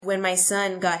when my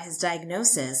son got his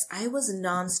diagnosis, I was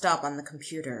nonstop on the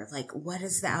computer. Like, what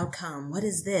is the outcome? What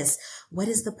is this? What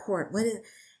is the port?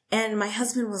 And my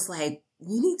husband was like,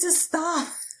 you need to stop.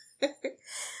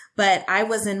 But I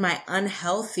was in my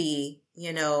unhealthy,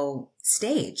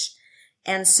 stage.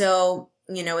 And so,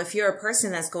 if you're a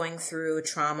person that's going through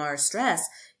trauma or stress,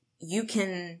 you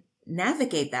can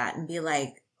navigate that and be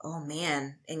like, oh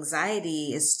man,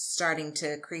 anxiety is starting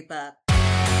to creep up.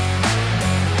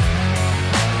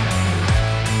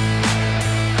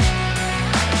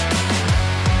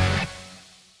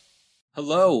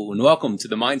 Hello and welcome to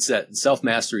the Mindset and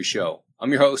Self-Mastery Show.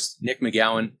 I'm your host, Nick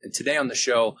McGowan, and today on the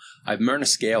show, I have Myrna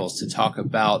Scales to talk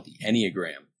about the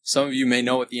Enneagram. Some of you may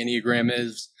know what the Enneagram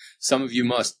is. Some of you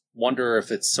must wonder if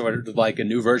it's sort of like a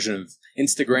new version of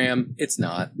Instagram. It's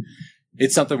not.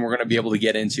 It's something we're going to be able to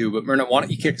get into. But Myrna, why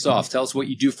don't you kick us off? Tell us what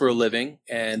you do for a living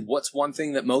and what's one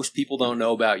thing that most people don't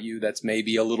know about you that's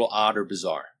maybe a little odd or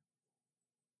bizarre.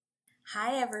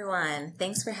 Hi, everyone.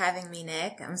 Thanks for having me,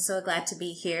 Nick. I'm so glad to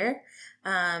be here.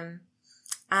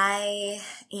 I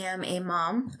am a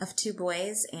mom of 2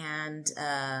 boys and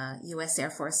a U.S. Air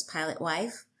Force pilot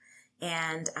wife,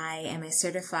 and I am a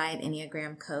certified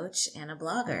Enneagram coach and a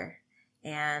blogger.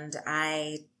 And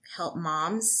I help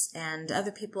moms and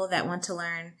other people that want to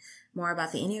learn more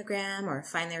about the Enneagram or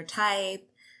find their type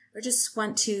or just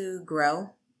want to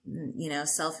grow.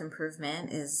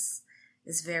 Self-improvement is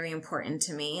very important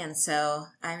to me. And so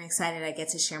I'm excited I get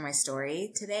to share my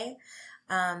story today.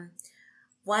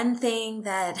 One thing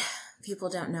that people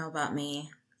don't know about me,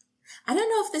 I don't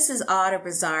know if this is odd or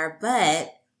bizarre,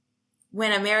 but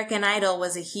when American Idol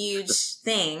was a huge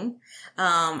thing,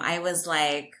 I was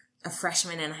like a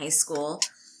freshman in high school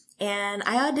and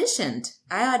I auditioned.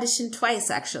 I auditioned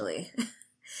twice, actually.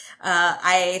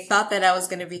 I thought that I was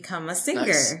going to become a singer,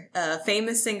 nice. A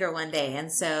famous singer one day.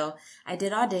 And so I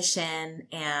did audition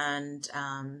and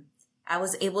I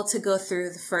was able to go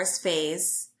through the first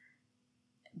phase.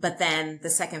 But then the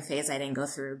second phase I didn't go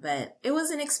through, but it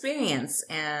was an experience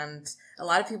and a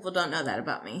lot of people don't know that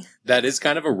about me. That is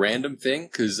kind of a random thing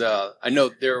because I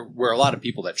know there were a lot of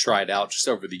people that tried out just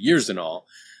over the years and all,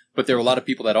 but there were a lot of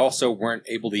people that also weren't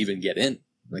able to even get in.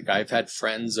 Like I've had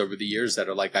friends over the years that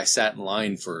are like, I sat in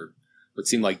line for what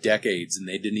seemed like decades and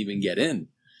they didn't even get in.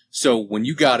 So when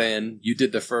you got in, you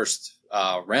did the first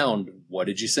round. What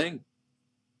did you sing?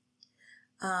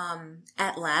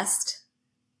 At Last.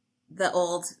 The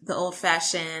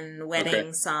old-fashioned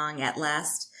wedding song, At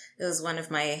Last. It was one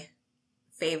of my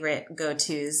favorite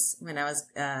go-tos when I was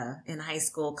in high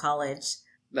school, college.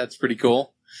 That's pretty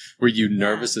cool. Were you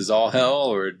nervous as all hell,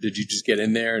 or did you just get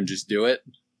in there and just do it?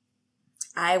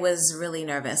 I was really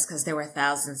nervous because there were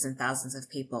thousands and thousands of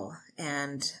people.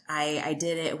 And I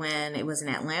did it when it was in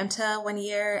Atlanta one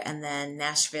year and then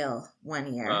Nashville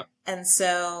one year. And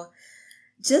so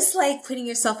just like putting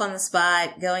yourself on the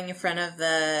spot, going in front of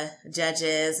the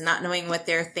judges, not knowing what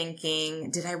they're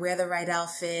thinking. Did I wear the right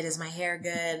outfit? Is my hair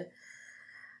good?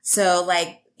 So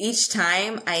like each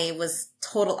time I was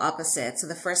total opposite. So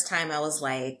the first time I was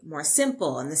like more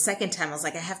simple. And the second time I was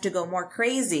like, I have to go more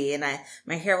crazy. And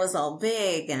my hair was all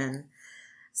big. And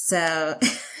so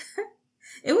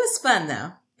it was fun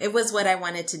though. It was what I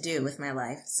wanted to do with my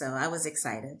life. So I was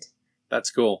excited. That's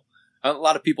cool. A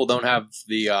lot of people don't have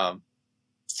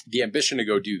the ambition to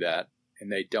go do that,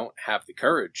 and they don't have the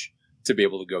courage to be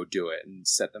able to go do it and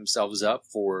set themselves up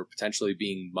for potentially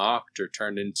being mocked or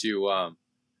turned into, I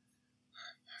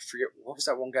forget, what was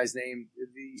that one guy's name?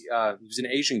 He was an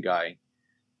Asian guy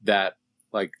that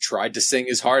like tried to sing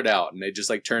his heart out and they just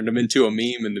like turned him into a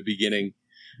meme in the beginning,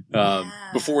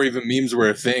 before even memes were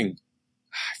a thing.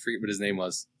 I forget what his name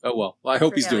was. Oh, well, I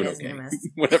hope he's doing okay.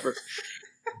 Whatever.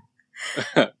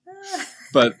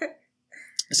 But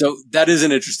so that is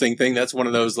an interesting thing. That's one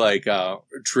of those like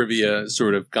trivia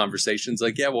sort of conversations.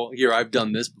 Like, yeah, well, here I've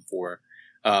done this before.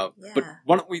 But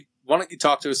why don't you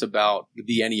talk to us about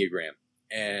the Enneagram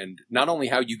and not only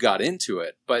how you got into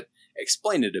it, but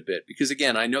explain it a bit. Because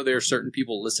again, I know there are certain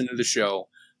people listening to the show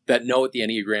that know what the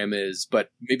Enneagram is,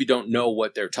 but maybe don't know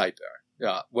what their type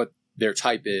are, what their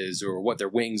type is, or what their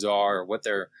wings are, or what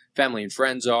their family and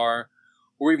friends are,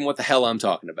 or even what the hell I'm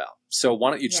talking about. So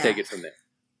why don't you just take it from there?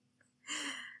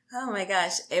 Oh my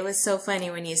gosh. It was so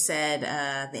funny when you said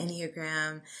the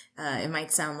Enneagram. It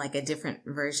might sound like a different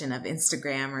version of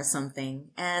Instagram or something.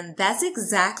 And that's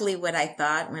exactly what I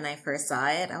thought when I first saw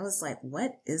it. I was like,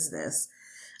 what is this?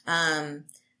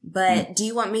 But do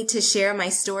you want me to share my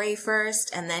story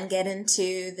first and then get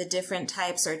into the different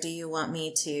types, or do you want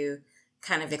me to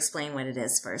kind of explain what it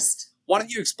is first? Why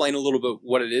don't you explain a little bit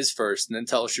what it is first and then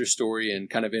tell us your story and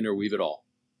kind of interweave it all?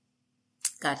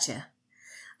 Gotcha.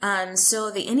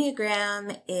 So the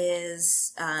Enneagram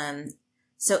is,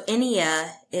 so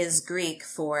Ennea is Greek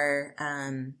for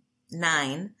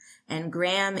 9, and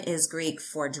gram is Greek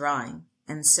for drawing.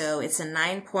 And so it's a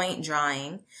 9-point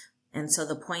drawing. And so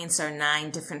the points are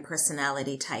 9 different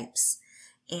personality types.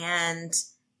 And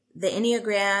the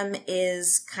Enneagram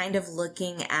is kind of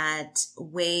looking at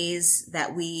ways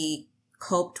that we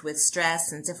coped with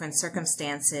stress and different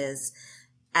circumstances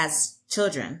as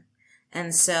children.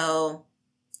 And so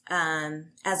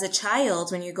as a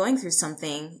child, when you're going through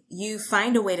something, you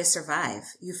find a way to survive.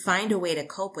 You find a way to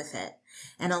cope with it.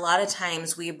 And a lot of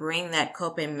times we bring that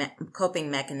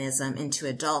coping mechanism into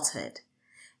adulthood.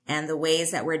 And the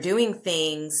ways that we're doing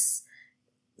things,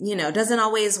 doesn't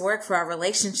always work for our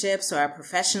relationships or our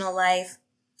professional life.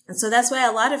 And so that's why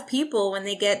a lot of people, when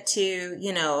they get to,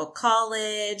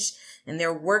 college and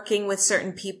they're working with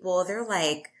certain people, they're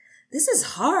like, this is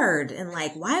hard. And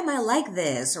like, why am I like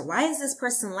this? Or why is this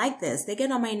person like this? They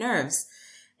get on my nerves.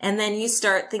 And then you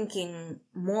start thinking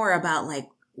more about like,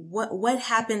 what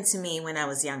happened to me when I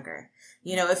was younger?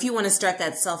 If you want to start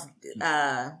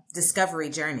that discovery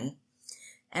journey.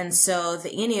 And so the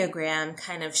Enneagram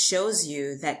kind of shows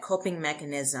you that coping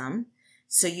mechanism.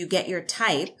 So you get your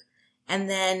type. And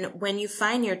then when you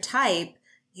find your type,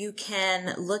 you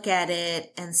can look at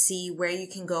it and see where you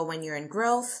can go when you're in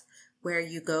growth, where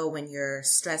you go when you're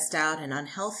stressed out and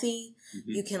unhealthy.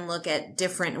 Mm-hmm. You can look at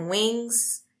different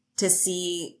wings to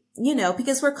see,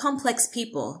 because we're complex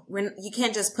people. You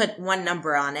can't just put one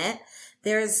number on it.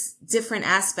 There's different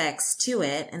aspects to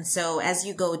it. And so as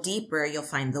you go deeper, you'll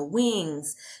find the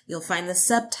wings, you'll find the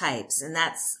subtypes, and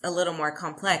that's a little more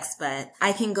complex, but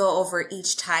I can go over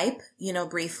each type,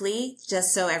 briefly,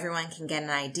 just so everyone can get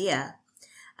an idea.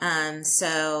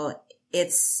 So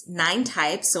it's 9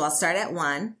 types. So I'll start at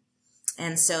 1.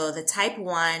 And so the type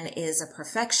 1 is a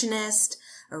perfectionist,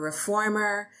 a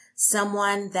reformer,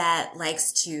 someone that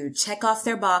likes to check off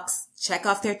their box, check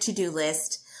off their to-do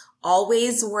list,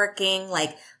 always working,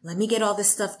 like, let me get all this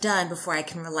stuff done before I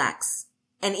can relax.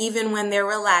 And even when they're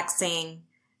relaxing,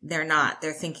 they're not.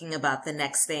 They're thinking about the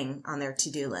next thing on their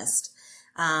to-do list.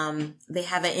 They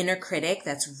have an inner critic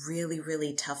that's really,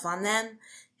 really tough on them.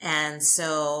 And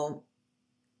so,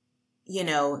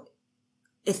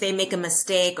 if they make a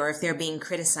mistake or if they're being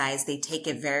criticized, they take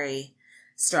it very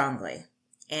strongly.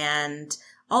 And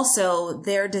also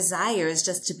their desire is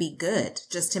just to be good,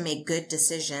 just to make good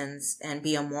decisions and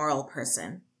be a moral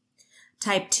person.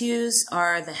 Type 2s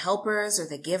are the helpers or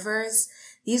the givers.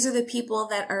 These are the people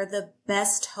that are the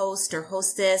best host or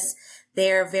hostess.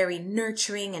 They're very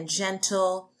nurturing and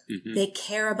gentle. Mm-hmm. They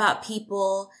care about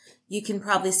people. You can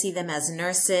probably see them as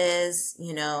nurses,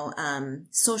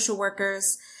 social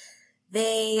workers.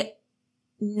 They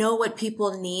know what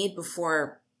people need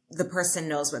before the person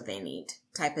knows what they need,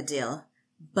 type of deal.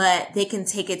 But they can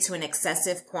take it to an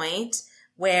excessive point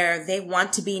where they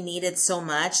want to be needed so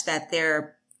much that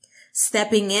they're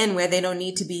stepping in where they don't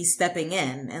need to be stepping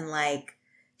in, and like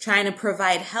trying to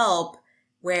provide help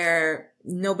where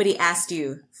nobody asked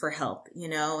you for help,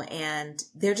 and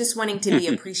they're just wanting to be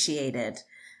appreciated.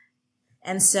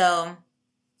 And so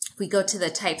we go to the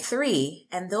type 3,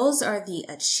 and those are the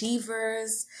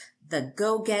achievers, the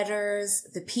go-getters,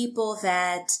 the people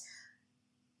that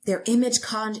they're image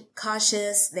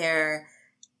cautious. They're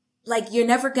like, you're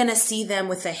never going to see them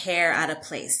with the hair out of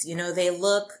place. They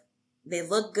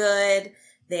look good.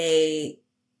 They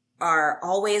are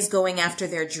always going after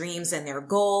their dreams and their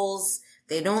goals.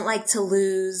 They don't like to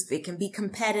lose. They can be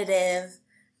competitive.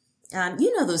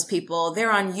 Those people,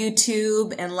 they're on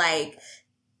YouTube and like,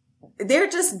 they're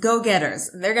just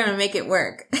go-getters. They're going to make it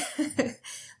work.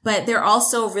 But they're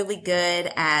also really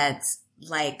good at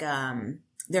like,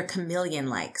 they're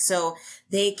chameleon-like. So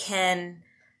they can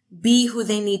be who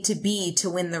they need to be to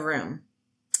win the room,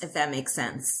 if that makes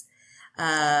sense.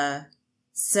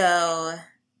 So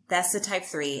that's the type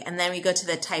 3. And then we go to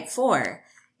the type 4.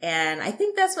 And I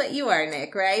think that's what you are,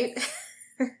 Nick, right?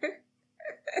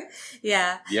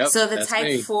 Yeah. Yep, so the type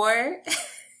me. 4,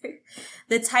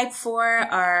 the type 4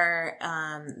 are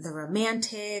the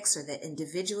romantics or the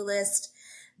individualist.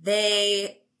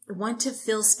 They want to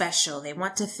feel special. They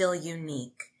want to feel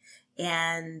unique,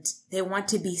 and they want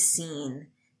to be seen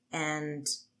and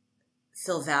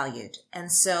feel valued.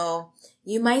 And so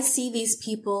you might see these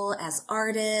people as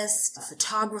artists,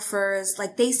 photographers,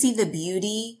 like they see the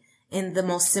beauty in the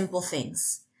most simple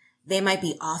things. They might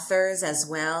be authors as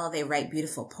well. They write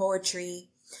beautiful poetry.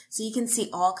 So you can see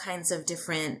all kinds of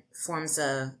different forms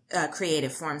of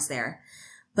creative forms there.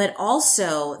 But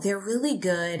also they're really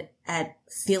good at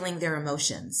feeling their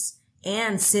emotions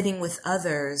and sitting with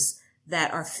others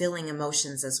that are feeling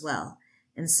emotions as well.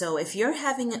 And so if you're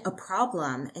having a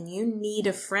problem and you need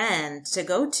a friend to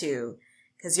go to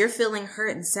because you're feeling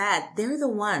hurt and sad, they're the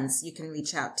ones you can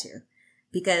reach out to,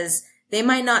 because they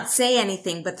might not say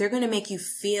anything, but they're going to make you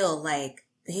feel like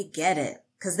they get it,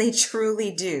 because they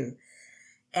truly do.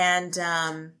 And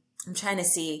I'm trying to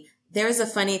see. There's a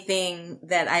funny thing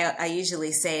that I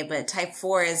usually say, but type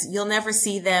 4 is you'll never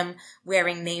see them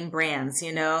wearing name brands,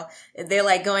 you know? They're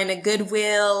like going to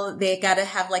Goodwill. They got to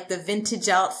have like the vintage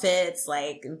outfits,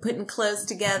 like putting clothes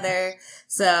together.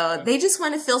 So they just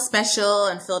want to feel special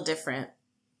and feel different.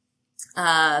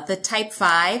 The type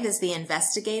 5 is the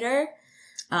investigator.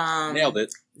 Nailed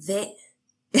it.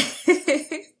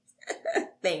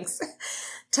 Thanks.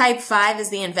 Type 5 is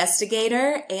the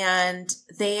investigator, and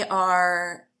they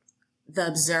are the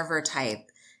observer type.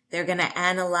 They're going to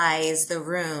analyze the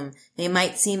room. They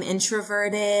might seem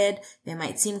introverted. They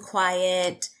might seem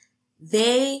quiet.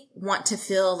 They want to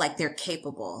feel like they're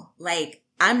capable. Like,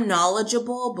 I'm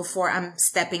knowledgeable before I'm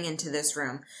stepping into this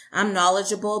room. I'm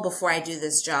knowledgeable before I do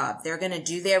this job. They're going to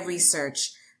do their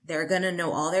research. They're going to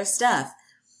know all their stuff.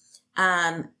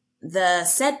 The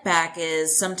setback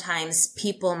is sometimes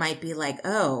people might be like,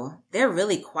 oh, they're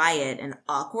really quiet and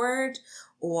awkward,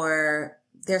 or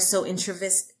they're so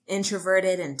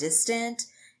introverted and distant.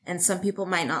 And some people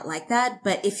might not like that.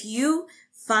 But if you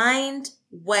find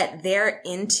what they're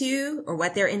into or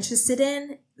what they're interested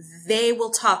in, they will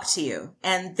talk to you,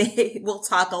 and they will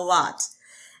talk a lot.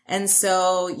 And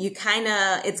so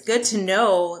it's good to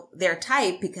know their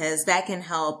type, because that can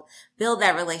help build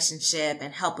that relationship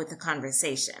and help with the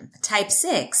conversation. Type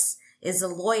 6 is a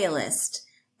loyalist.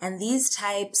 And these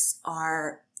types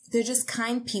they're just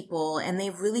kind people, and they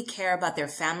really care about their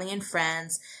family and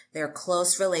friends, their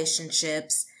close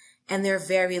relationships, and they're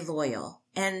very loyal.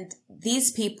 And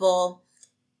these people,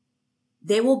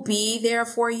 they will be there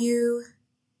for you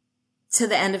to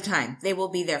the end of time. They will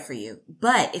be there for you.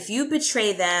 But if you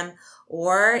betray them,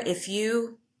 or if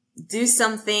you do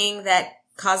something that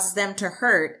causes them to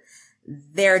hurt,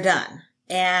 they're done.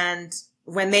 And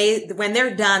when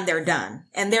they're done, they're done.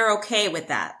 And they're okay with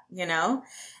that, you know?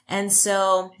 And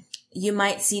so you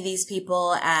might see these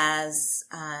people as,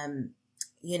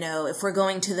 if we're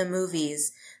going to the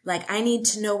movies, like, I need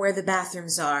to know where the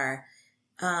bathrooms are.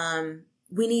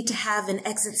 We need to have an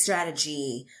exit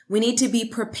strategy. We need to be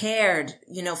prepared,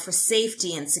 for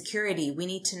safety and security. We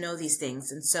need to know these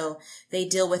things. And so they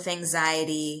deal with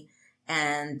anxiety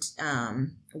and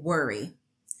worry.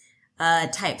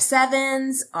 Type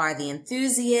 7s are the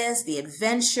enthusiasts, the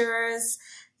adventurers.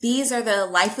 These are the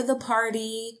life of the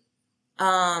party.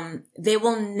 They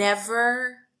will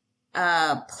never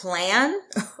plan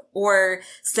or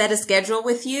set a schedule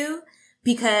with you,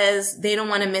 because they don't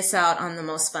want to miss out on the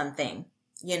most fun thing.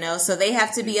 So they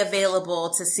have to be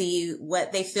available to see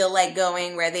what they feel like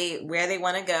going, where they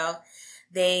want to go.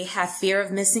 They have fear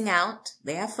of missing out.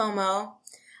 They have FOMO.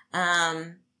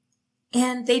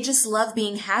 And they just love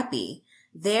being happy.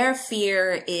 Their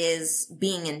fear is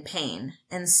being in pain.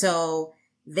 And so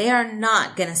they are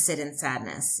not going to sit in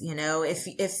sadness.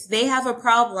 If they have a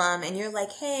problem and you're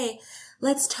like, hey,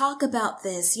 let's talk about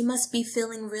this. You must be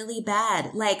feeling really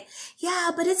bad. Like,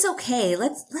 yeah, but it's okay.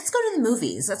 Let's go to the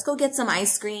movies. Let's go get some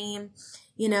ice cream.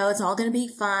 It's all going to be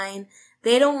fine.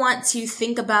 They don't want to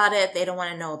think about it. They don't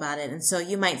want to know about it. And so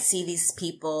you might see these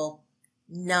people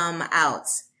numb out.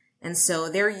 And so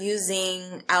they're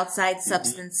using outside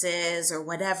substances or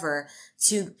whatever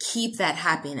to keep that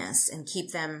happiness and keep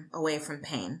them away from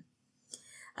pain.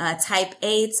 Type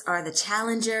 8s are the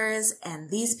challengers,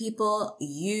 and these people,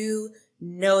 you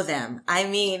know them. I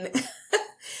mean,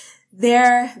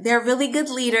 they're really good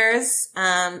leaders.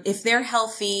 If they're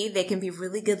healthy, they can be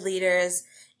really good leaders,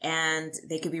 and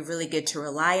they can be really good to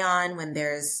rely on when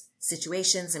there's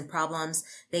situations and problems.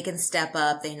 They can step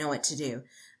up. They know what to do.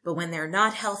 But when they're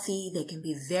not healthy, they can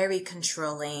be very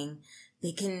controlling.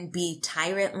 They can be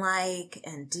tyrant-like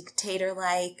and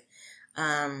dictator-like.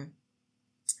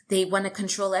 They want to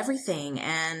control everything.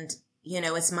 And,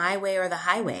 it's my way or the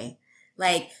highway.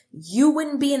 Like, you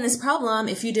wouldn't be in this problem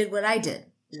if you did what I did.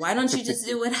 Why don't you just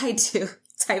do what I do?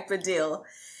 Type of deal.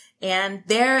 And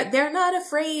they're not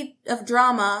afraid of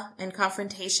drama and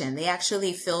confrontation. They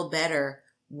actually feel better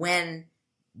when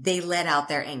they let out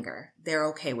their anger. They're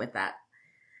okay with that.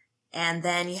 And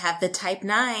then you have the type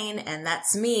 9, and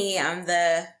that's me. I'm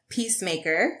the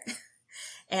peacemaker.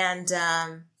 And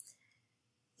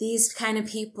these kind of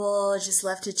people just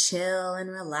love to chill and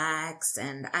relax.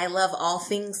 And I love all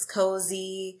things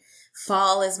cozy.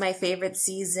 Fall is my favorite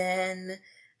season.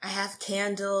 I have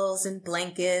candles and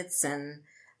blankets, and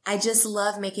I just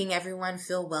love making everyone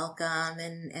feel welcome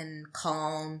and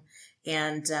calm.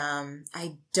 And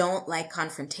I don't like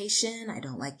confrontation. I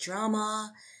don't like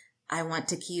drama. I want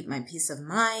to keep my peace of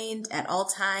mind at all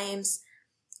times.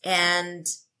 And,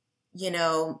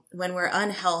 when we're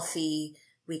unhealthy,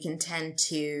 we can tend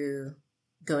to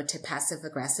go to passive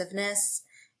aggressiveness.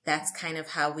 That's kind of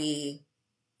how we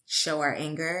show our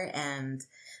anger, and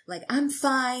like, I'm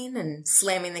fine, and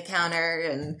slamming the counter,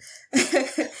 and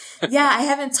yeah, I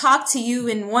haven't talked to you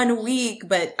in 1 week,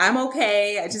 but I'm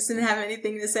okay. I just didn't have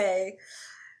anything to say.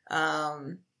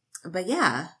 But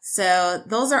yeah, so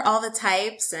those are all the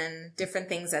types and different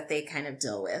things that they kind of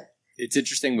deal with. It's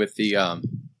interesting with the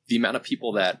amount of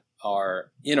people that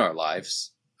are in our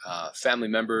lives, family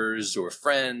members or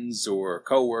friends or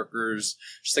coworkers,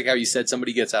 just like how you said,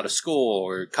 somebody gets out of school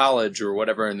or college or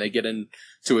whatever, and they get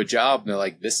into a job and they're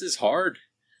like, this is hard.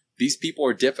 These people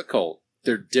are difficult.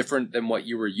 They're different than what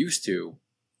you were used to.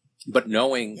 But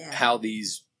knowing how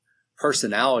these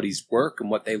personalities work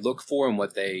and what they look for and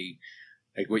what they,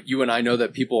 like what you and I know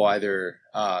that people either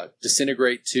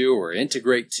disintegrate to or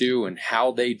integrate to, and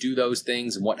how they do those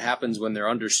things and what happens when they're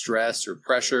under stress or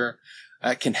pressure,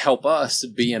 can help us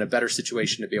be in a better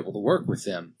situation to be able to work with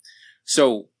them.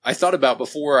 So I thought about,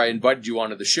 before I invited you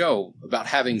onto the show, about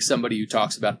having somebody who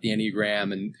talks about the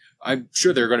Enneagram, and I'm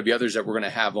sure there are going to be others that we're going to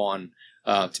have on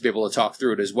to be able to talk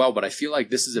through it as well. But I feel like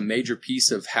this is a major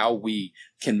piece of how we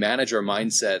can manage our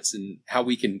mindsets and how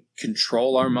we can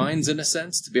control our minds, in a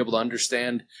sense, to be able to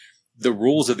understand the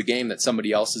rules of the game that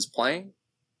somebody else is playing.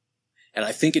 And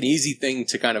I think an easy thing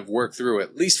to kind of work through,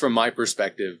 at least from my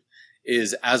perspective,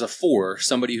 is as a 4,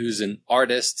 somebody who's an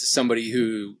artist, somebody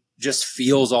who just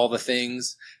feels all the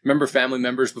things. Remember family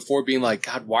members before being like,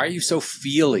 God, why are you so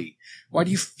feely? Why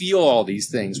do you feel all these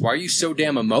things? Why are you so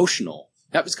damn emotional?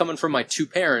 That was coming from my 2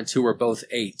 parents who were both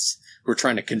 8s, who were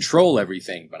trying to control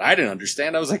everything. But I didn't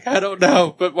understand. I was like, I don't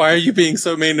know, but why are you being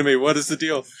so mean to me? What is the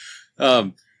deal?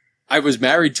 I was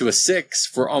married to a 6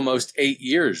 for almost 8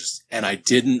 years, and I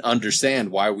didn't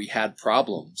understand why we had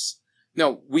problems.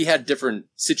 No, we had different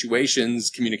situations,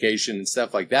 communication and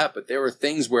stuff like that, but there were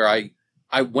things where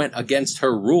I went against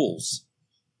her rules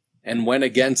and went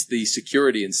against the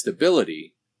security and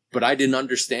stability, but I didn't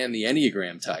understand the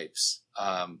Enneagram types.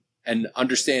 And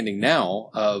understanding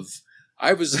now of,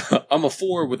 I'm a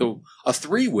 4 with a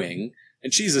 3 wing,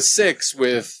 and she's a 6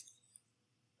 with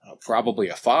probably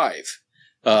a 5.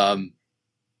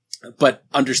 But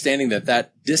understanding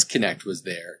that disconnect was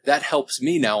there, that helps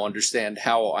me now understand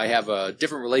how I have a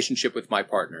different relationship with my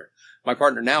partner. My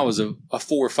partner now is a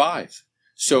 4-5.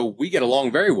 So we get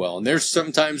along very well. And there's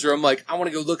some times where I'm like, I want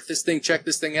to go look at this thing, check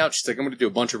this thing out. She's like, I'm going to do a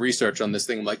bunch of research on this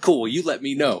thing. I'm like, cool, you let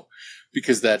me know.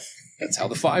 Because that's how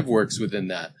the 5 works within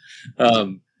that.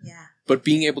 But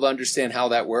being able to understand how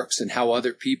that works and how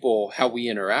other people, how we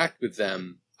interact with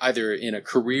them, either in a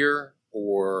career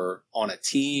or on a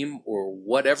team or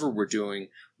whatever we're doing,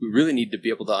 we really need to be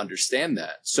able to understand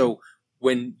that. So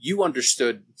when you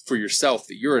understood for yourself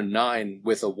that you're a 9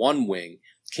 with a 1 wing,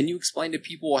 can you explain to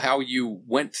people how you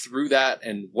went through that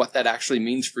and what that actually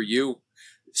means for you,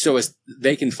 so as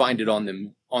they can find it on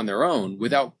their own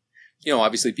without,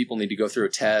 obviously people need to go through a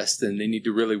test and they need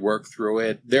to really work through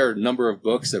it. There are a number of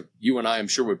books that you and I, I'm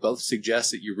sure, would both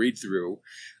suggest that you read through.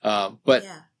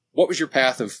 What was your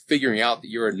path of figuring out that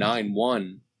you're a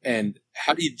 9-1, and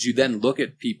how did you then look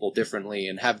at people differently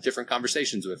and have different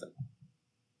conversations with them?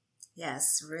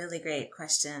 Yes, really great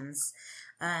questions.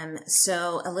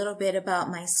 So a little bit about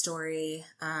my story.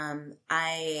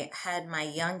 I had my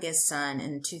youngest son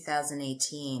in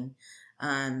 2018,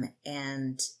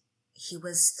 and he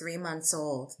was 3 months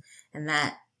old. And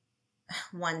that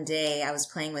one day I was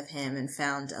playing with him and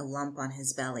found a lump on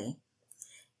his belly.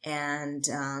 And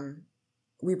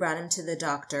we brought him to the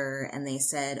doctor, and they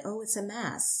said, oh, it's a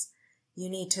mass. You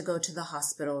need to go to the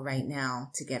hospital right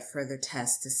now to get further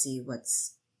tests to see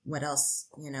what else,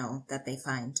 that they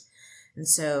find. And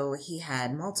so he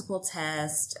had multiple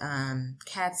tests,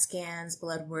 CAT scans,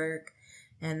 blood work,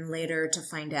 and later to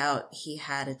find out he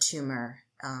had a tumor,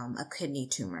 a kidney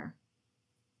tumor.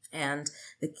 And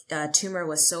the tumor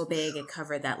was so big it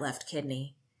covered that left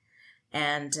kidney.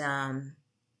 And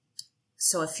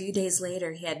so a few days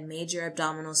later, he had major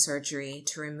abdominal surgery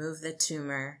to remove the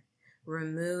tumor,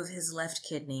 remove his left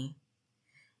kidney.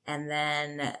 And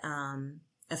then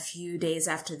a few days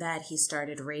after that, he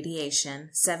started radiation,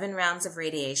 7 rounds of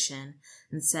radiation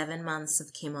and 7 months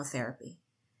of chemotherapy.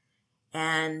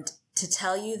 And to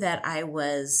tell you that I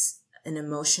was an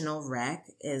emotional wreck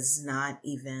is not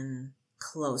even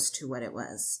close to what it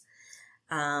was.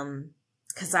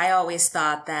 'Cause I always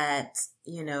thought that,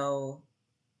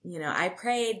 I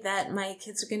prayed that my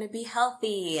kids were going to be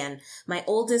healthy, and my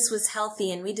oldest was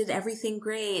healthy, and we did everything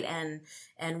great,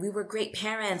 and we were great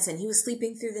parents, and he was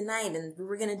sleeping through the night, and we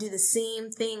were going to do the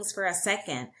same things for our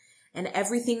second. And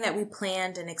everything that we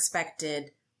planned and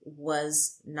expected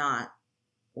was not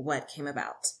what came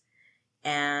about.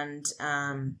 And,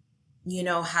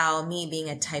 how me being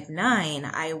a type 9,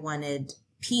 I wanted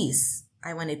peace.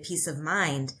 I wanted peace of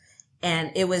mind.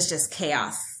 And it was just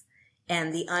chaos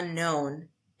and the unknown.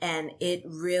 And it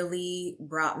really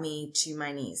brought me to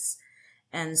my knees.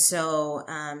 And so,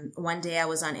 one day I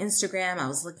was on Instagram, I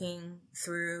was looking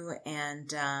through,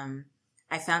 and,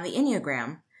 I found the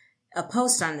Enneagram, a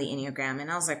post on the Enneagram.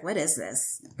 And I was like, what is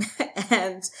this?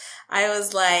 And I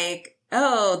was like,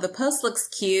 oh, the post looks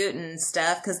cute and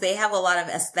stuff, because they have a lot of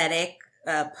aesthetic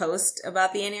post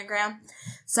about the Enneagram.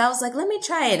 So I was like, let me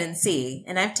try it and see.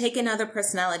 And I've taken other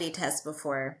personality tests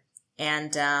before.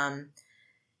 And,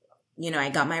 I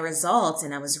got my results,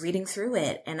 and I was reading through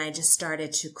it, and I just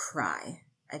started to cry.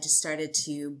 I just started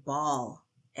to bawl.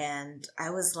 And I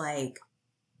was like,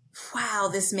 wow,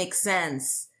 this makes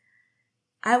sense.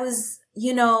 I was,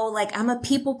 I'm a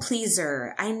people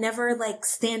pleaser. I never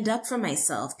stand up for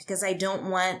myself because I don't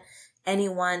want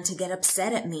anyone to get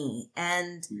upset at me.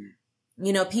 And,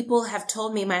 people have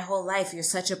told me my whole life, you're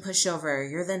such a pushover.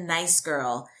 You're the nice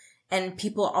girl. And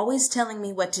people always telling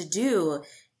me what to do.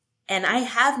 And I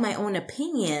have my own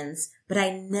opinions, but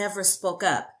I never spoke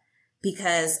up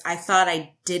because I thought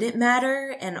I didn't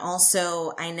matter. And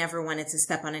also I never wanted to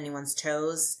step on anyone's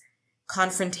toes.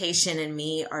 Confrontation and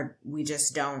me we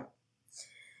just don't.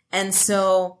 And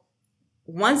so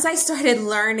once I started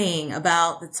learning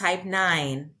about the type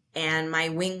 9 and my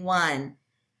wing 1,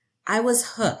 I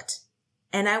was hooked.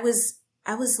 And I was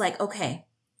like, okay,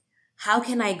 how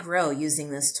can I grow using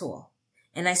this tool?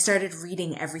 And I started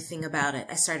reading everything about it.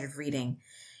 I started reading.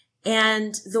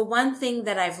 And the one thing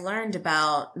that I've learned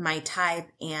about my type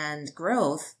and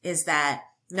growth is that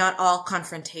not all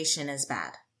confrontation is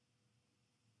bad.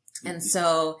 And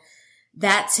so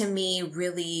that to me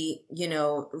really,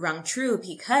 rung true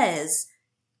because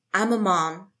I'm a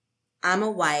mom. I'm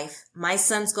a wife. My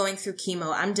son's going through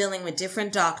chemo. I'm dealing with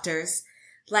different doctors.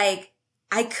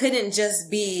 I couldn't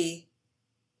just be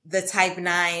the type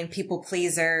 9 people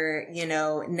pleaser,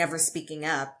 never speaking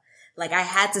up. I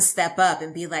had to step up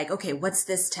and be like, okay, what's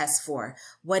this test for?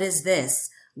 What is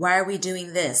this? Why are we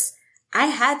doing this? I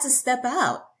had to step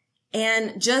out.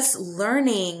 And just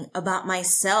learning about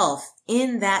myself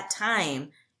in that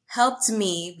time helped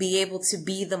me be able to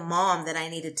be the mom that I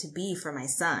needed to be for my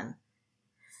son.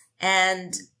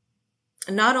 And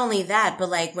not only that, but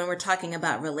when we're talking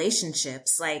about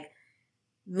relationships,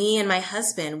 me and my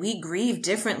husband, we grieved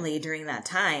differently during that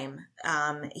time.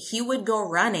 He would go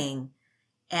running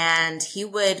and he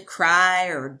would cry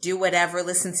or do whatever,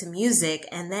 listen to music,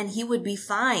 and then he would be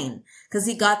fine because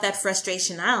he got that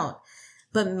frustration out.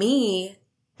 But me,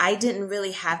 I didn't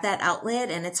really have that outlet,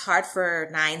 and it's hard for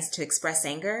 9s to express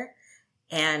anger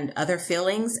and other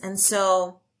feelings. And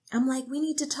so I'm like, we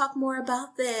need to talk more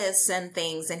about this and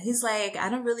things. And he's like, I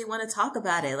don't really want to talk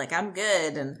about it. I'm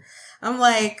good. And I'm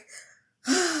like,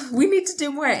 we need to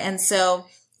do more. And so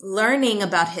learning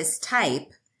about his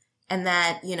type and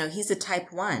that, he's a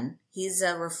type 1, he's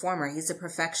a reformer, he's a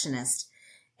perfectionist.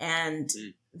 And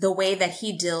the way that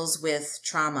he deals with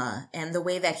trauma and the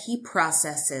way that he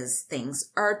processes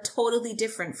things are totally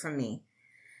different from me.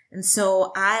 And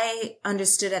so I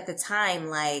understood at the time,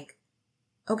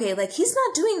 okay, he's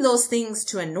not doing those things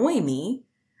to annoy me.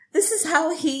 This is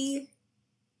how he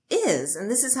is,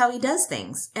 and this is how he does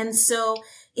things. And so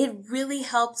it really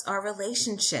helped our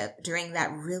relationship during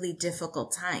that really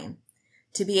difficult time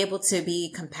to be able to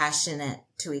be compassionate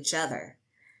to each other.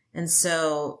 And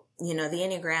so, the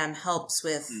Enneagram helps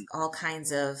with all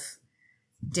kinds of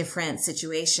different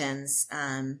situations.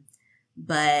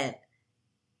 But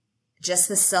just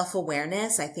the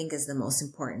self-awareness, I think, is the most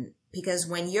important, because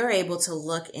when you're able to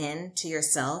look into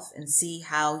yourself and see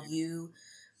how you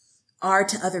are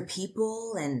to other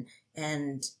people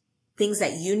and things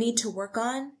that you need to work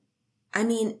on,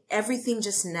 everything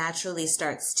just naturally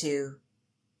starts to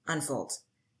unfold.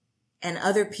 And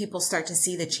other people start to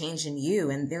see the change in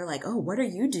you, and they're like, oh, what are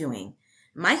you doing?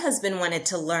 My husband wanted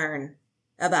to learn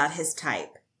about his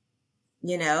type,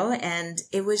 and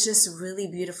it was just really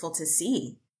beautiful to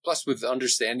see. Plus, with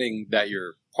understanding that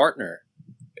your partner,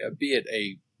 be it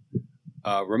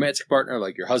a romantic partner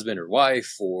like your husband or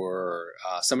wife, or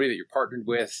somebody that you're partnered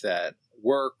with at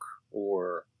work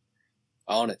or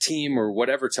on a team or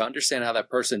whatever, to understand how that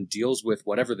person deals with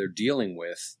whatever they're dealing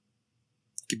with,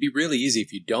 it can be really easy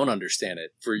if you don't understand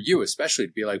it. For you especially,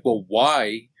 to be like, well,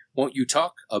 why won't you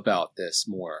talk about this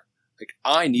more? Like,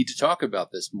 I need to talk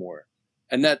about this more.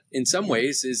 And that in some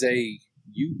ways is a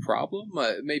you problem.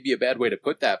 It may be a bad way to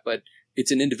put that, but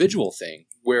it's an individual thing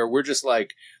where we're just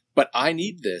like, but I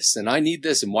need this and I need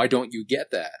this. And why don't you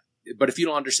get that? But if you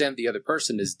don't understand the other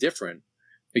person is different,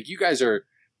 like you guys are,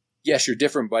 yes, you're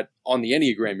different, but on the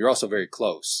Enneagram, you're also very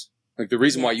close. Like the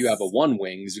reason why you have a 1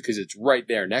 wing is because it's right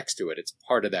there next to it. It's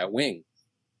part of that wing.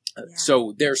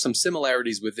 So there are some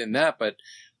similarities within that, but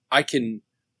I can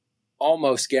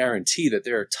almost guarantee that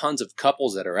there are tons of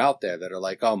couples that are out there that are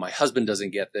like, oh, my husband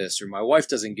doesn't get this or my wife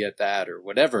doesn't get that or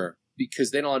whatever,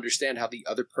 because they don't understand how the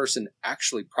other person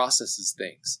actually processes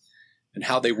things and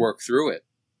how they work through it.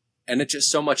 And it's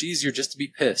just so much easier just to be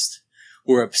pissed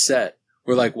or upset.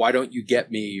 Or like, why don't you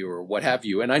get me or what have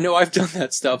you? And I know I've done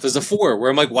that stuff as a 4 where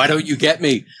I'm like, why don't you get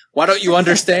me? Why don't you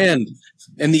understand?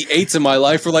 And the 8s in my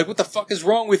life are like, what the fuck is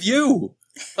wrong with you?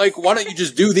 Like, why don't you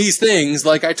just do these things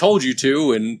like I told you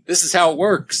to? And this is how it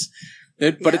works.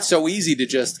 But it's so easy to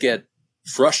just get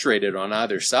frustrated on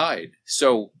either side.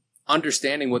 So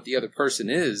understanding what the other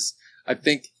person is, I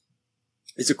think,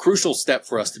 is a crucial step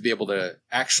for us to be able to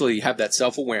actually have that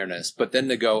self-awareness, but then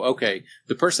to go, okay,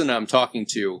 the person I'm talking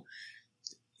to,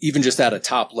 even just at a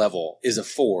top level, is a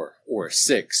 4 or a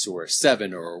 6 or a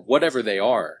 7 or whatever they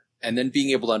are. And then being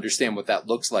able to understand what that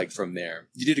looks like from there.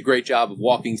 You did a great job of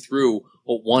walking through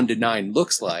what 1 to 9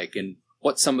 looks like and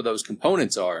what some of those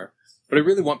components are. But I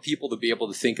really want people to be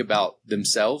able to think about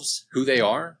themselves, who they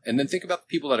are, and then think about the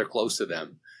people that are close to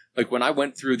them. Like when I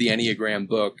went through the Enneagram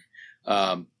book,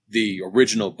 the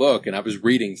original book, and I was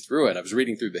reading through it. I was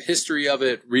reading through the history of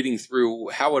it, reading through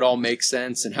how it all makes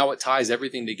sense and how it ties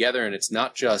everything together. And it's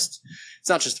not just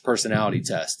a personality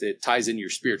test. It ties in your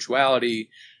spirituality,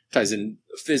 ties in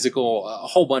physical, a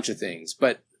whole bunch of things.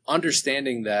 But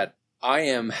understanding that I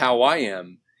am how I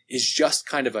am is just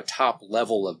kind of a top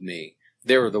level of me.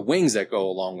 There are the wings that go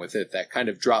along with it that kind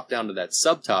of drop down to that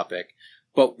subtopic,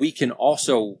 but we can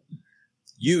also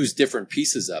use different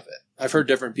pieces of it. I've heard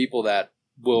different people that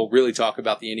will really talk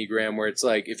about the Enneagram where it's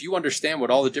like, if you understand what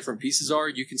all the different pieces are,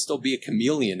 you can still be a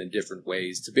chameleon in different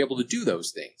ways to be able to do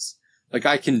those things. Like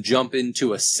I can jump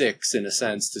into a 6 in a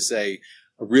sense to say,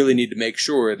 I really need to make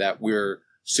sure that we're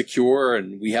secure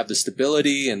and we have the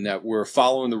stability and that we're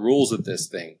following the rules of this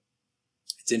thing.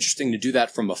 It's interesting to do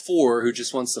that from a 4 who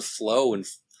just wants to flow and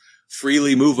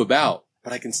freely move about,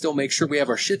 but I can still make sure we have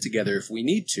our shit together if we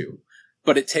need to.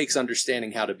 But it takes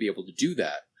understanding how to be able to do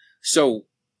that. So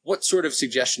what sort of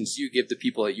suggestions do you give to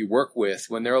people that you work with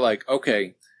when they're like,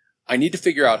 okay, I need to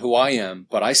figure out who I am,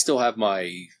 but I still have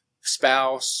my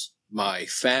spouse, my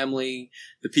family,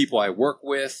 the people I work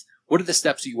with. What are the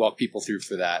steps you walk people through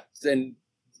for that? Then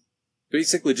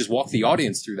basically just walk the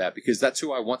audience through that, because that's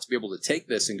who I want to be able to take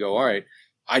this and go, all right,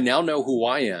 I now know who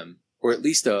I am, or at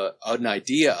least an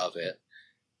idea of it.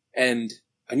 And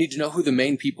I need to know who the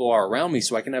main people are around me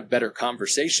so I can have better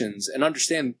conversations and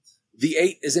understand the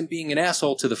 8 isn't being an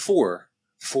asshole to the 4.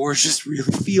 The 4 is just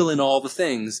really feeling all the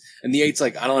things. And the 8's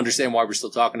like, I don't understand why we're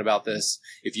still talking about this.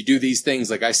 If you do these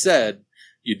things, like I said,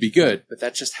 you'd be good. But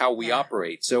that's just how we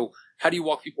operate. So how do you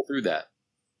walk people through that?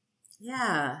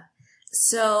 Yeah.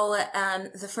 So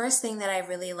the first thing that I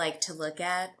really like to look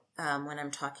at when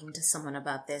I'm talking to someone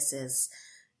about this is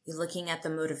you're looking at the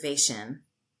motivation.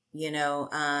 You know,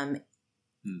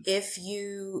 if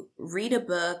you read a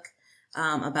book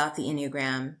about the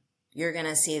Enneagram, you're going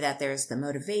to see that there's the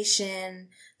motivation,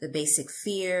 the basic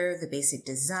fear, the basic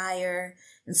desire.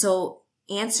 And so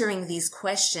answering these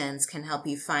questions can help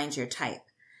you find your type.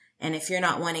 And if you're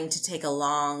not wanting to take a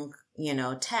long,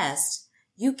 test,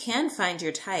 you can find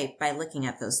your type by looking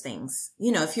at those things.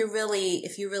 If you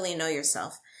really know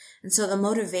yourself. And so the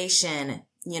motivation,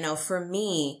 for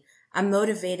me, I'm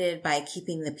motivated by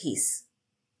keeping the peace,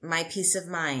 my peace of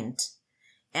mind.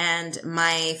 And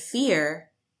my fear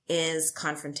is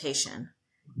confrontation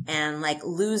and like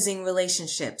losing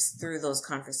relationships through those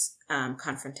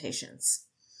confrontations.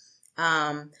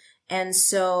 And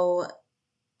so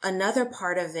another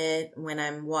part of it when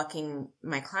I'm walking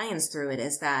my clients through it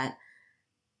is that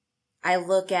I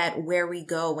look at where we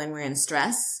go when we're in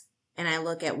stress and I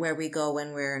look at where we go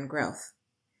when we're in growth.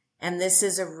 And this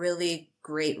is a really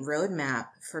great roadmap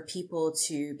for people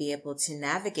to be able to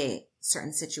navigate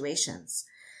certain situations.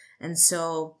 And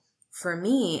so for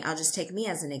me, I'll just take me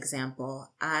as an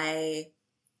example.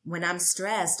 When I'm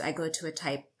stressed, I go to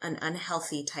an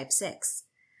unhealthy type 6.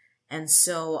 And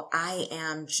so I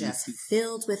am just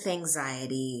filled with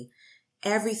anxiety.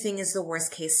 Everything is the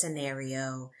worst case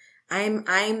scenario.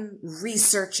 I'm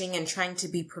researching and trying to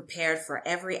be prepared for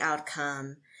every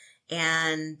outcome.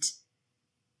 And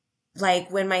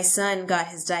like when my son got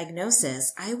his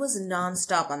diagnosis, I was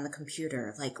nonstop on the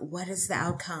computer. Like, what is the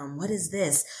outcome? What is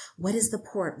this? What is the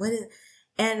port?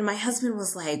 And my husband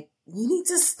was like, you need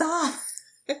to stop.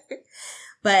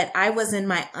 But I was in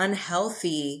my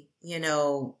unhealthy,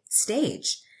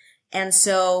 stage. And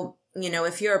so,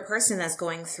 if you're a person that's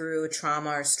going through trauma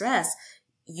or stress,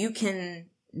 you can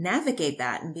navigate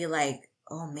that and be like,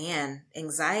 oh man,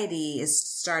 anxiety is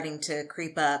starting to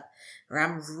creep up, or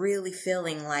I'm really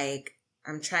feeling like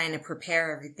I'm trying to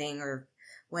prepare everything or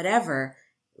whatever.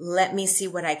 Let me see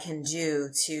what I can do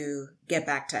to get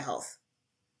back to health.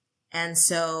 And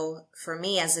so for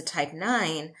me as a type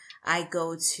 9, I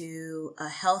go to a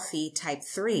healthy type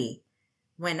 3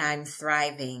 when I'm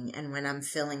thriving and when I'm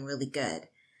feeling really good.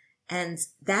 And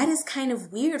that is kind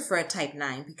of weird for a type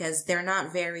 9 because they're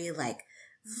not very like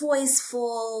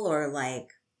voiceful or like,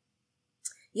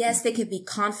 yes, they could be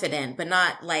confident, but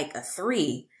not like a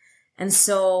 3. And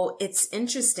so it's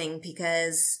interesting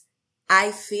because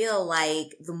I feel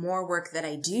like the more work that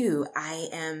I do, I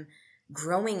am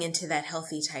growing into that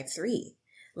healthy type 3.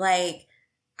 Like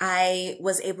I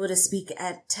was able to speak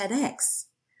at TEDx.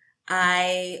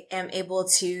 I am able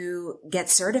to get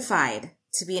certified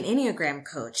to be an Enneagram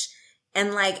coach.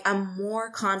 And like, I'm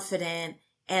more confident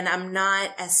and I'm not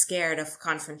as scared of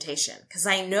confrontation because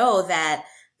I know that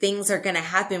things are going to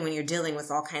happen when you're dealing with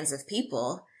all kinds of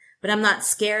people, but I'm not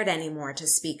scared anymore to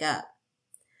speak up.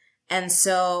 And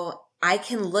so I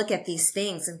can look at these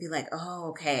things and be like,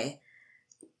 oh, okay,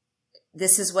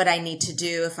 this is what I need to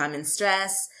do if I'm in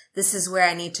stress. This is where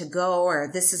I need to go, or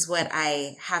this is what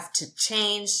I have to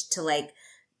change to like,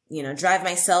 drive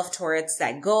myself towards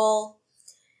that goal.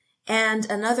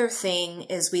 And another thing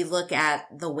is we look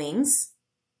at the wings.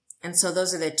 And so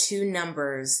those are the 2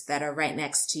 numbers that are right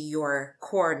next to your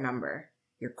core number,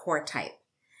 your core type.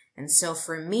 And so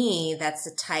for me, that's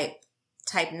the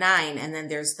type 9. And then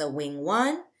there's the wing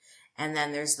 1 and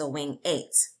then there's the wing 8.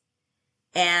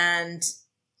 And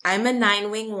I'm a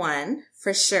 9 wing 1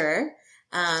 for sure.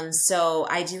 So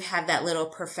I do have that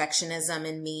little perfectionism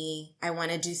in me. I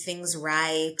want to do things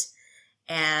right.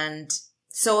 And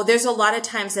so there's a lot of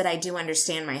times that I do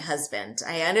understand my husband.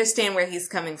 I understand where he's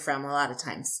coming from a lot of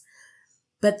times.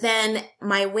 But then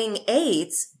my wing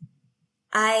 8,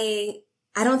 I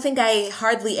don't think I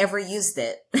hardly ever used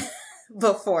it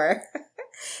before.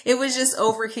 It was just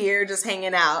over here, just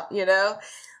hanging out,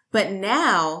 But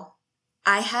now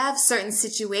I have certain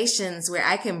situations where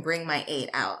I can bring my 8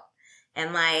 out.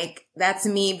 And like, that's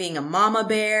me being a mama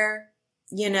bear,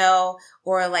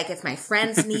 or like if my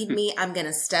friends need me, I'm going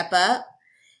to step up.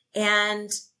 And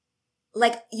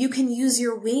like, you can use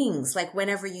your wings, like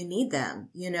whenever you need them,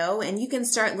 and you can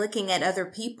start looking at other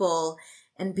people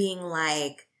and being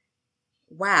like,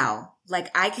 wow, like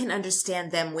I can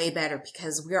understand them way better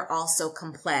because we're all so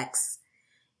complex.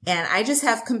 And I just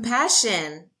have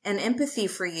compassion and empathy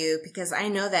for you because I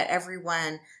know that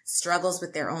everyone struggles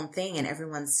with their own thing and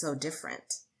everyone's so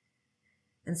different.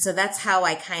 And so that's how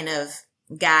I kind of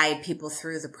guide people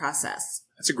through the process.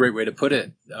 That's a great way to put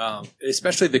it,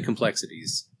 especially the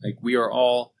complexities. Like we are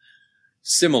all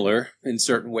similar in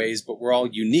certain ways, but we're all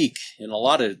unique in a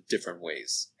lot of different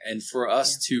ways. And for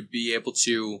us to be able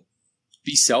to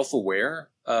be self-aware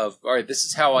of, all right, this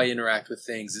is how I interact with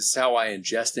things. This is how I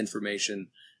ingest information.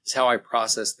 This is how I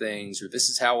process things, or this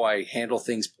is how I handle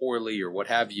things poorly or what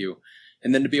have you.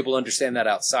 And then to be able to understand that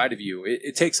outside of you,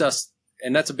 it takes us,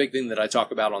 and that's a big thing that I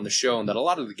talk about on the show and that a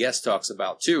lot of the guests talks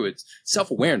about too. It's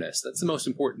self-awareness. That's the most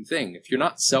important thing. If you're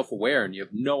not self-aware and you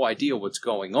have no idea what's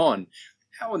going on,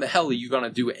 how in the hell are you going to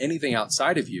do anything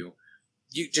outside of you?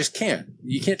 You just can't.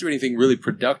 You can't do anything really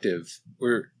productive,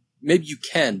 or maybe you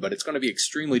can, but it's going to be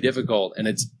extremely difficult. And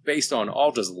it's based on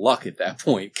all just luck at that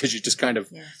point because you just kind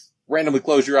of randomly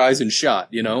close your eyes and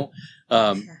shot,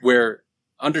 where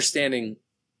understanding,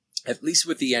 at least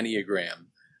with the Enneagram,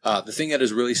 the thing that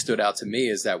has really stood out to me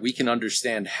is that we can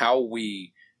understand how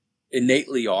we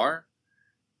innately are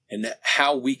and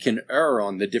how we can err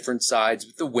on the different sides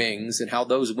with the wings and how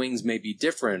those wings may be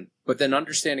different, but then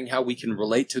understanding how we can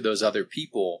relate to those other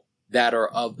people that are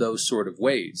of those sort of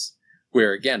ways.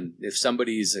 Where again, if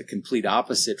somebody's a complete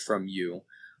opposite from you,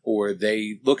 or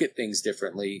they look at things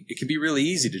differently, it can be really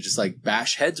easy to just like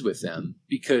bash heads with them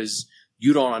because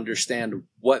you don't understand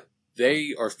what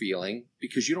they are feeling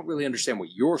because you don't really understand what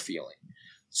you're feeling.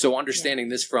 So understanding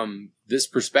this from this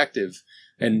perspective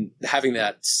and having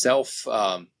that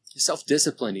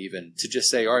self-discipline even to just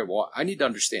say, all right, well, I need to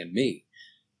understand me.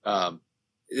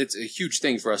 It's a huge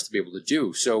thing for us to be able to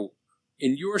do. So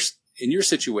in your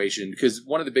situation, because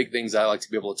one of the big things I like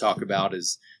to be able to talk about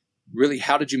is really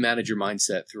how did you manage your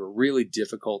mindset through a really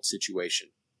difficult situation?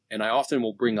 and I often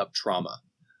will bring up trauma.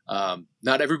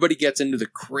 Not everybody gets into the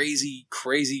crazy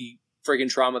friggin'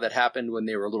 trauma that happened when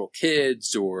they were little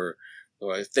kids, or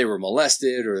if they were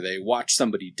molested, or they watched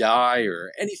somebody die,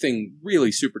 or anything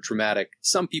really super traumatic.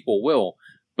 Some people will,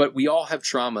 but we all have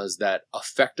traumas that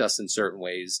affect us in certain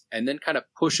ways and then kind of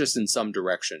push us in some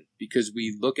direction, because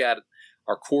we look at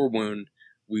our core wound,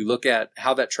 we look at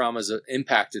how that trauma has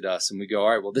impacted us, and we go, all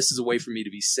right, well, this is a way for me to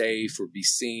be safe or be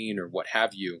seen or what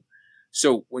have you.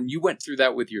 So when you went through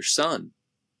that with your son,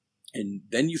 and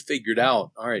then you figured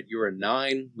out, all right, you're a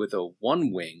 9 with a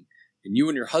 1 wing, and you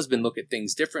and your husband look at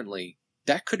things differently,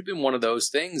 that could have been one of those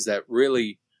things that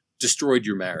really destroyed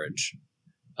your marriage,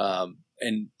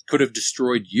 and could have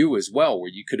destroyed you as well, where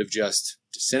you could have just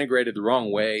disintegrated the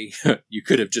wrong way. You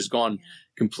could have just gone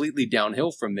completely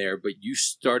downhill from there, but you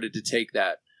started to take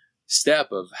that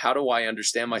step of, how do I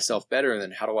understand myself better? And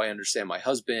then how do I understand my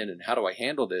husband? And how do I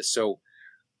handle this? So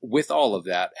with all of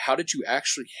that, how did you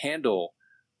actually handle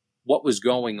what was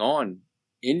going on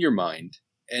in your mind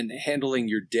and handling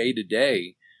your day to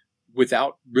day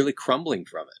without really crumbling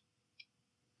from it?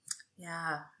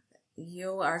 Yeah,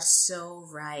 you are so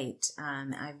right.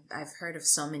 I've heard of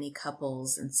so many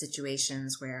couples and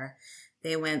situations where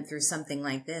they went through something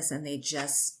like this and they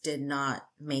just did not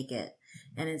make it.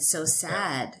 And it's so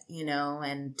sad,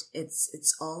 and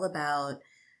it's all about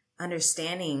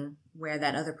understanding where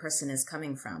that other person is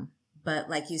coming from. But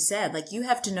like you said, you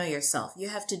have to know yourself. You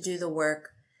have to do the work,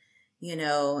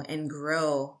 and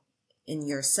grow in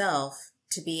yourself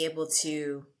to be able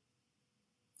to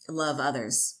love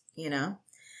others,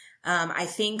 I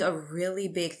think a really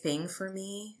big thing for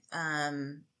me,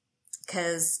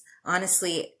 because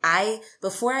honestly,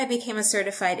 before I became a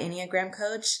certified Enneagram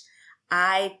coach,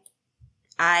 I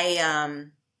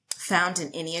found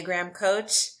an Enneagram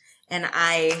coach, and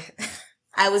I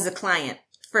was a client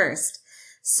first.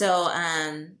 So,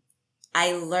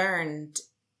 I learned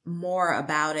more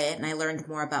about it, and I learned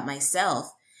more about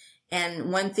myself.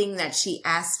 And one thing that she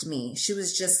asked me, she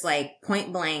was just like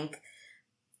point blank.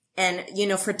 And,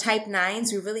 for type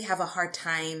 9s, we really have a hard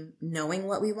time knowing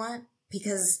what we want,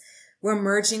 because we're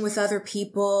merging with other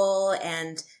people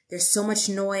and there's so much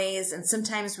noise. And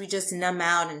sometimes we just numb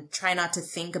out and try not to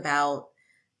think about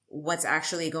what's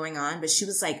actually going on. But she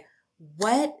was like,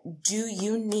 what do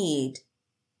you need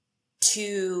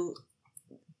to,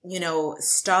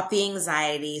 stop the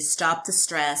anxiety, stop the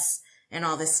stress and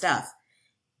all this stuff?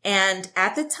 And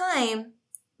at the time,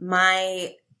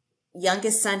 my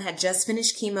youngest son had just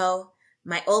finished chemo.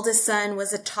 My oldest son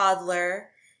was a toddler,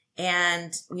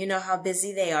 and you know how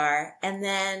busy they are. And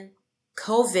then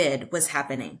COVID was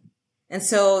happening. And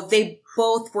so they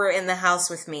both were in the house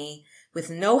with me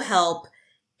with no help.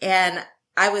 And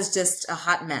I was just a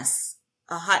hot mess.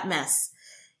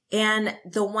 And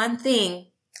the one thing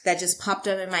that just popped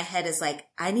up in my head is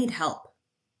I need help.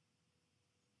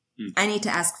 I need to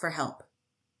ask for help.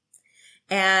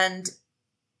 And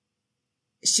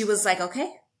she was like,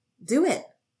 okay, do it.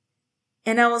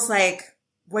 And I was like,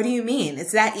 what do you mean?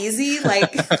 It's that easy? Is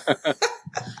that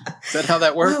how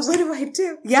that works? Well, what do I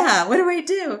do? Yeah. What do I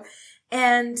do?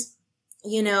 And,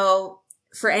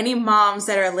 for any moms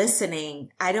that are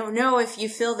listening, I don't know if you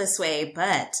feel this way,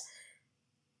 but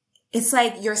it's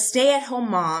like you're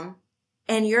stay-at-home mom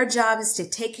and your job is to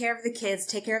take care of the kids,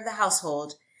 take care of the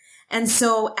household. And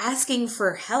so asking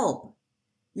for help,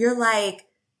 you're like,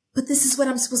 but this is what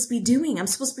I'm supposed to be doing. I'm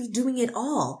supposed to be doing it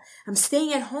all. I'm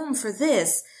staying at home for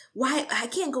this. Why? I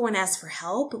can't go and ask for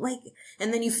help.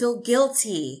 And then you feel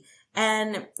guilty.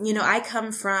 And, I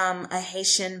come from a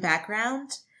Haitian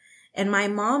background, and my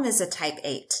mom is a type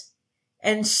 8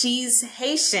 and she's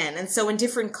Haitian. And so in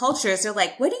different cultures, they're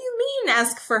like, what do you mean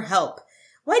ask for help?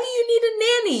 Why do you need a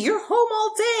nanny? You're home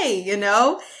all day,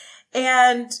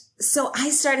 And so I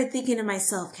started thinking to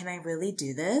myself, can I really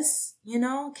do this?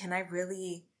 Can I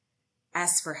really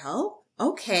ask for help?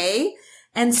 Okay.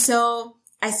 And so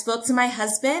I spoke to my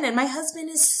husband, and my husband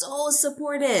is so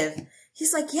supportive.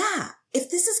 He's like, yeah, if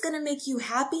this is going to make you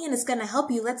happy and it's going to help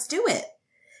you, let's do it.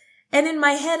 And in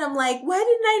my head, I'm like, why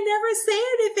didn't I never say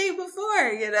anything before,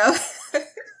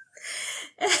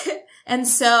 And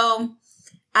so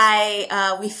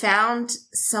we found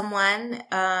someone,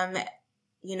 and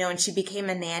she became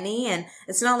a nanny. And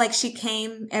it's not like she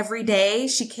came every day.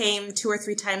 She came 2 or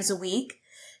 3 times a week.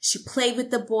 She played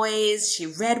with the boys. She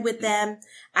read with them.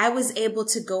 I was able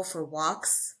to go for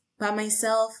walks by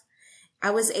myself. I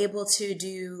was able to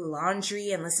do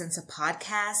laundry and listen to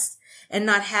podcasts and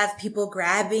not have people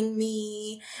grabbing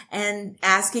me and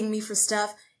asking me for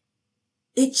stuff.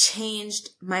 It changed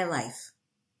my life.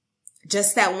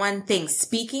 Just that one thing,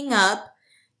 speaking up,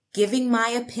 giving my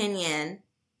opinion,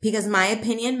 because my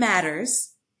opinion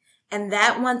matters. And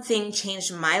that one thing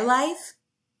changed my life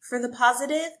for the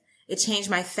positive. It changed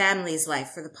my family's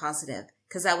life for the positive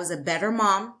because I was a better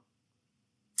mom.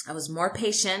 I was more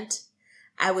patient.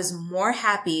 I was more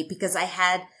happy because I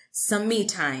had some me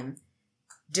time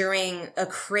during a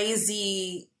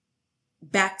crazy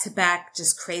back-to-back,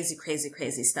 just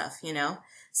crazy stuff, you know?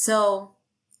 So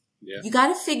you got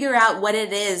to figure out what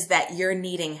it is that you're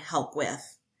needing help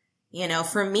with. You know,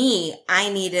 for me, I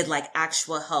needed like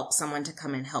actual help, someone to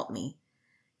come and help me.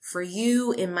 For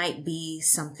you, it might be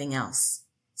something else.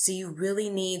 So you really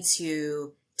need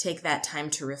to take that time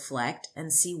to reflect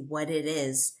and see what it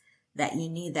is that you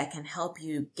need that can help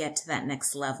you get to that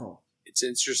next level. It's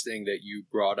interesting that you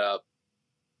brought up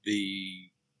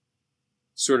the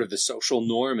sort of the social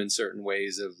norm in certain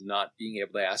ways of not being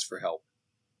able to ask for help.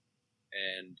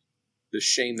 And the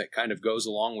shame that kind of goes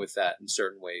along with that in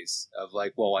certain ways of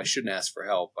like, well, I shouldn't ask for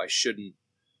help. I shouldn't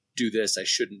do this. I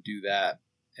shouldn't do that.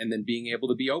 And then being able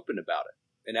to be open about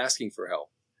it and asking for help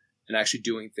and actually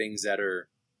doing things that are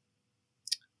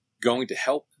going to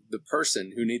help the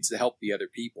person who needs to help the other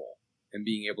people and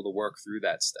being able to work through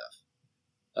that stuff.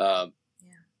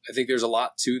 I think there's a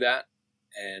lot to that.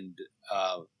 And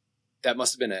that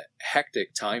must have been a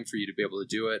hectic time for you to be able to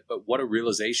do it. But what a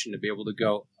realization to be able to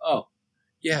go, oh,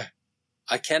 yeah,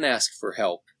 I can ask for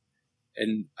help.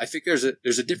 And I think there's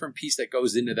a different piece that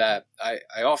goes into that.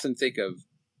 I often think of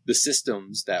the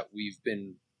systems that we've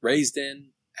been raised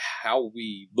in, how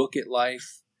we look at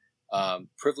life,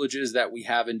 privileges that we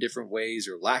have in different ways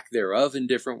or lack thereof in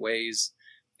different ways,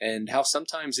 and how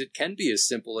sometimes it can be as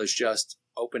simple as just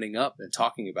opening up and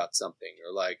talking about something,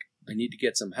 or like, I need to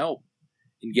get some help,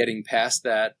 and getting past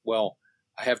that, well,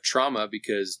 I have trauma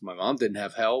because my mom didn't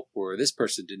have help, or this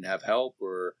person didn't have help,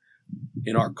 or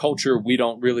in our culture, we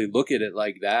don't really look at it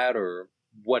like that, or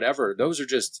whatever. Those are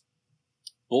just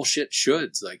bullshit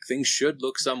shoulds. Like, things should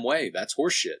look some way. That's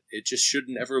horseshit. It just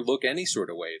shouldn't ever look any sort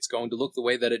of way. It's going to look the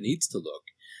way that it needs to look.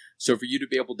 So for you to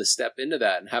be able to step into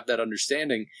that and have that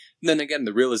understanding, and then again,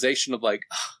 the realization of like,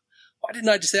 oh, why didn't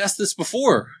I just ask this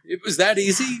before? It was that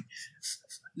easy.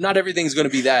 Not everything's going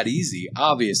to be that easy,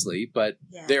 obviously, but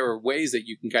there are ways that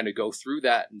you can kind of go through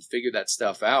that and figure that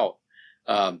stuff out.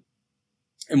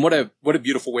 And what a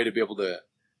beautiful way to be able to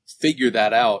figure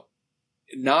that out.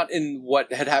 Not in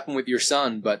what had happened with your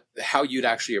son, but how you'd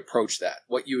actually approach that,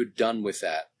 what you had done with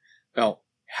that. Now,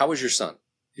 how is your son?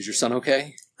 Is your son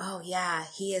okay? Oh, yeah.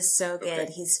 He is so good.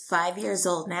 Okay. He's 5 years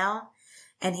old now,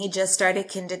 and he just started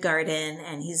kindergarten,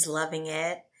 and he's loving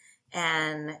it,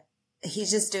 and he's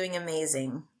just doing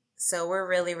amazing. So we're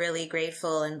really, really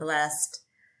grateful and blessed.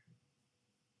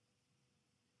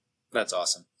 That's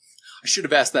awesome. I should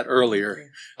have asked that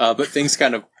earlier, but things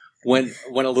kind of went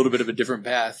a little bit of a different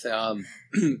path.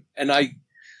 And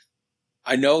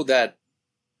I know that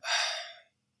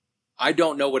I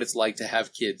don't know what it's like to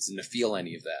have kids and to feel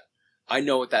any of that. I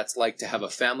know what that's like to have a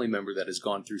family member that has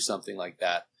gone through something like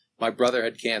that. My brother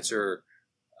had cancer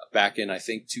back in, I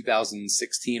think,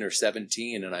 2016 or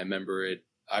 17. And I remember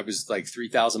I was like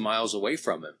 3,000 miles away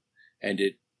from him, and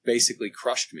it basically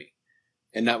crushed me.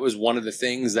 And that was one of the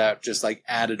things that just like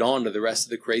added on to the rest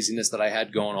of the craziness that I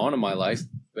had going on in my life.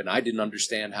 But I didn't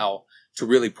understand how to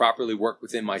really properly work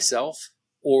within myself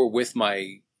or with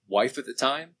my wife at the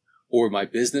time or my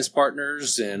business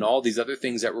partners and all these other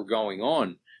things that were going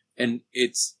on. And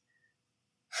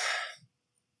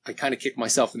I kind of kick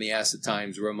myself in the ass at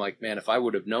times where I'm like, man, if I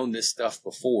would have known this stuff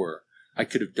before, I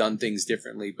could have done things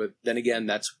differently. But then again,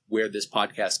 that's where this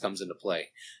podcast comes into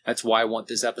play. That's why I want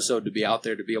this episode to be out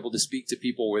there, to be able to speak to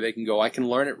people where they can go, I can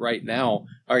learn it right now,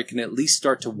 or I can at least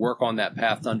start to work on that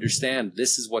path to understand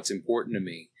this is what's important to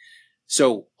me.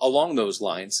 So along those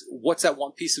lines, what's that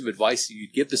one piece of advice that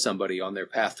you'd give to somebody on their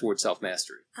path towards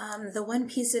self-mastery? The one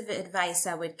piece of advice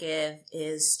I would give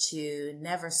is to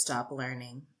never stop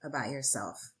learning about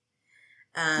yourself.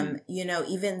 You know,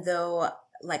 even though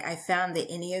like I found the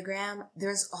Enneagram,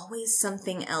 there's always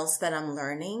something else that I'm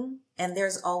learning. And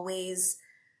there's always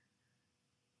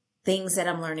things that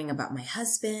I'm learning about my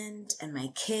husband and my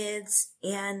kids,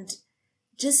 and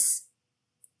just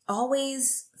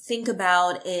always think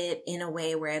about it in a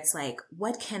way where it's like,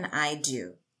 what can I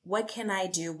do? What can I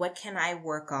do? What can I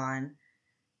work on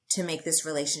to make this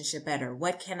relationship better?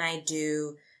 What can I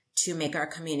do to make our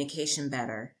communication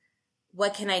better?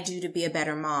 What can I do to be a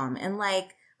better mom? And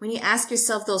like, when you ask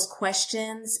yourself those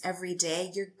questions every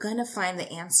day, you're going to find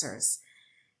the answers.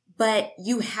 But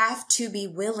you have to be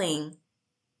willing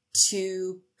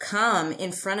to come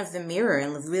in front of the mirror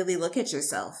and really look at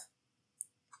yourself.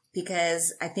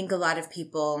 Because I think a lot of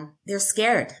people, they're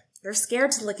scared. They're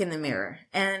scared to look in the mirror.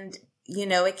 And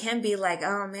it can be like,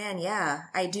 oh man, yeah,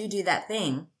 I do that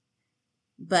thing,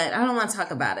 but I don't want to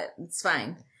talk about it. It's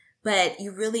fine. But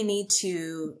you really need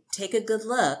to take a good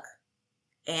look,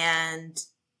 and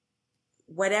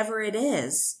whatever it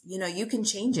is, you can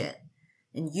change it,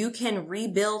 and you can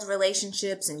rebuild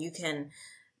relationships, and you can,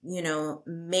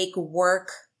 make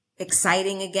work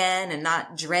exciting again and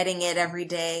not dreading it every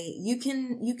day. You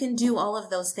can do all of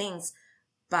those things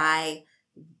by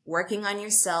working on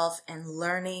yourself and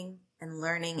learning and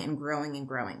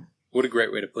growing. What a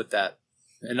great way to put that.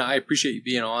 And I appreciate you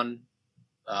being on,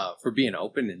 for being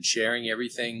open and sharing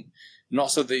everything, and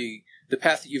also the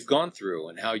path that you've gone through,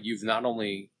 and how you've not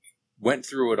only went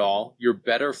through it all, you're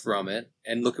better from it,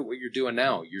 and look at what you're doing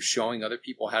now. You're showing other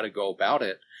people how to go about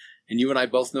it. And you and I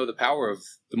both know the power of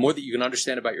the more that you can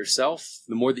understand about yourself,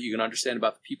 the more that you can understand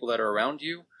about the people that are around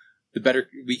you, the better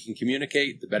we can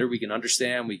communicate, the better we can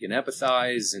understand, we can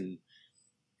empathize, and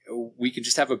we can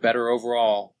just have a better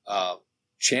overall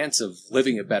chance of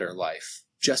living a better life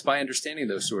just by understanding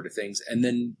those sort of things and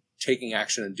then taking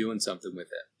action and doing something with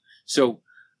it. So,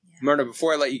 Myrna,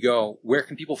 before I let you go, where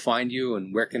can people find you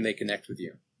and where can they connect with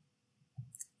you?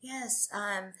 Yes,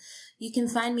 you can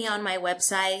find me on my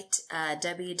website,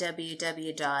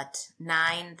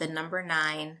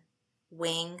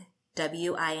 www.9wing,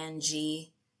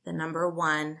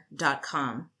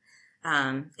 WING1.com.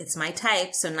 It's my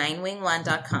type, so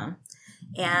 9wing1.com.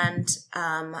 And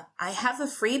I have a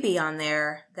freebie on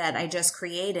there that I just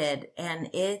created,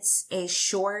 and it's a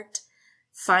short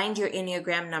Find Your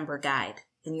Enneagram Number guide.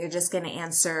 And you're just going to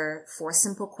answer 4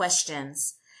 simple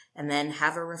questions and then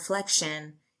have a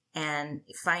reflection and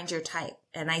find your type.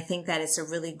 And I think that it's a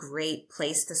really great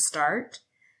place to start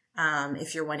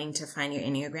if you're wanting to find your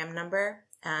Enneagram number.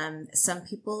 Some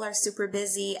people are super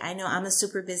busy. I know I'm a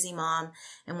super busy mom.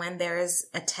 And when there's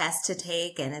a test to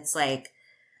take and it's like,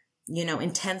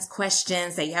 intense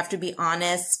questions that you have to be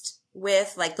honest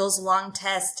with, like those long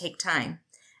tests take time.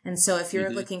 And so if you're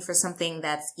looking for something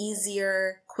that's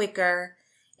easier, quicker,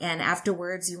 and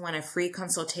afterwards you want a free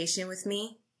consultation with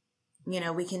me,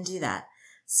 we can do that.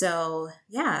 So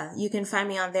yeah, you can find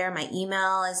me on there. My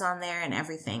email is on there and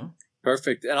everything.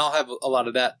 Perfect. And I'll have a lot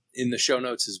of that in the show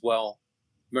notes as well.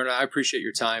 Myrna, I appreciate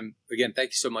your time. Again,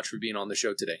 thank you so much for being on the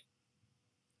show today.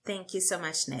 Thank you so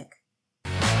much, Nick.